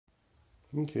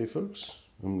Okay, folks,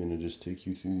 I'm going to just take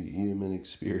you through the EMN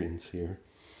experience here.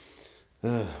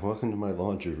 Welcome to my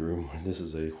laundry room. This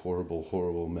is a horrible,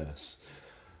 horrible mess.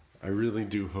 I really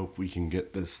do hope we can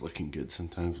get this looking good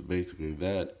sometimes. Basically,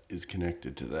 that is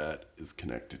connected to that, is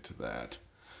connected to that.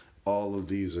 All of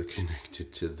these are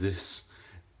connected to this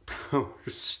power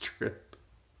strip,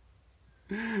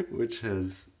 which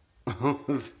has all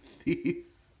of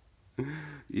these.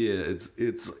 Yeah,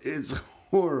 it's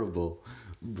horrible,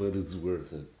 but it's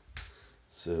worth it.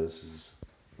 So this is,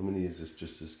 I'm gonna use this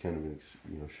just as kind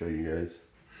of show you guys.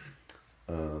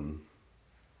 The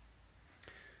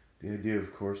idea,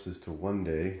 of course, is to one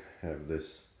day have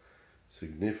this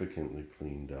significantly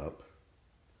cleaned up.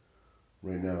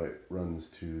 Right now it runs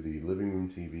to the living room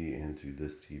TV and to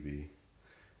this TV.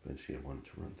 Eventually I want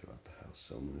it to run throughout the house.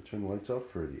 So I'm going to turn the lights off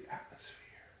for the atmosphere,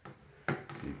 so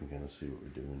you can kind of see what we're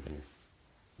doing here.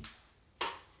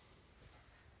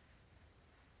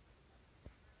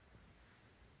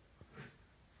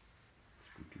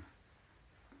 Spooky.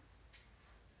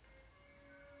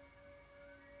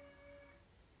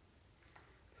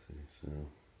 So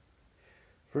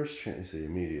first channel, see,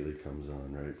 immediately comes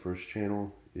on, right? First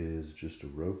channel is just a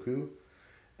Roku.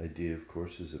 Idea, of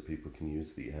course, is that people can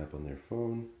use the app on their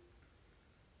phone.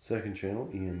 Second channel,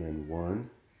 EMN 1.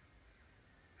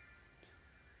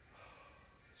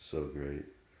 So great.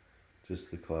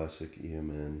 Just the classic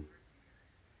EMN.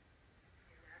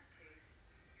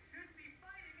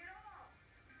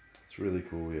 It's really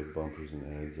cool. We have bumpers and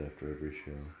ads after every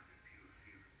show.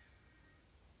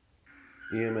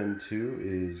 EMN2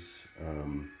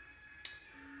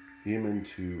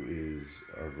 is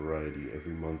our variety.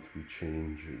 Every month we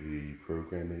change the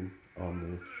programming on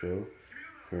the show.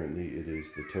 Currently it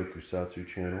is the Tokusatsu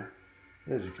channel.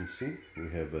 As you can see, we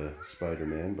have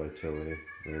Spider-Man by Toei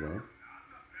right on.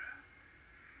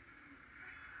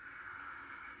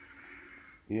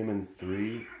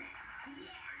 EMN3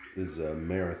 is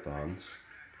marathons.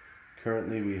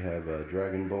 Currently we have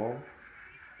Dragon Ball,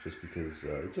 just because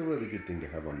it's a really good thing to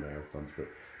have on marathons, but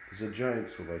there's a giant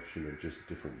selection of just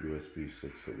different USB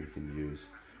sticks that we can use.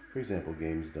 For example,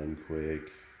 games done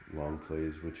quick, long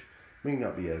plays, which may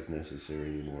not be as necessary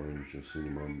anymore, and you'll see in a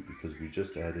moment, because we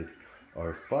just added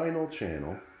our final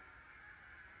channel,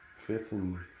 fifth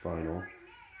and final,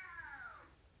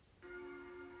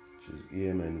 which is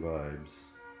EMN Vibes,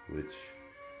 which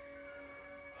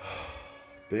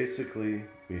basically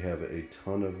we have a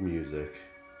ton of music,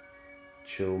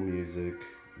 chill music,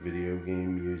 video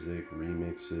game music,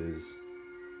 remixes,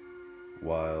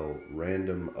 while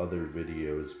random other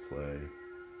videos play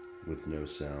with no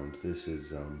sound. This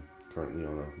is currently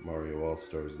on a Mario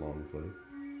All-Stars long play,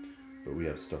 but we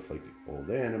have stuff like old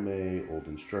anime, old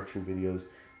instruction videos.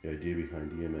 The idea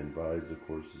behind EMN Vibes, of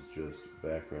course, is just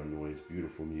background noise,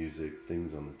 beautiful music,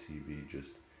 things on the TV,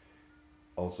 just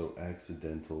also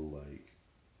accidental, like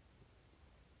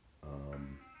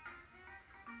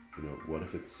what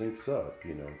if it syncs up,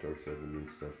 Dark Side of the Moon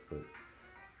stuff, but,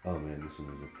 oh man, this one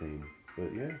was a pain.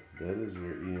 But yeah, that is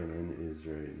where EMN is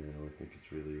right now. I think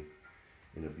it's really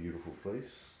in a beautiful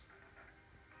place.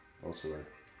 Also, I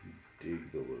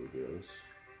dig the logos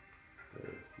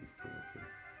that we've come up with.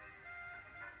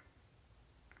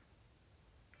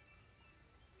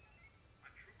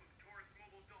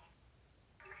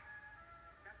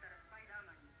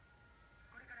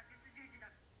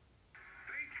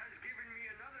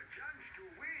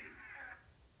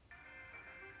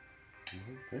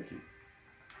 Thank you.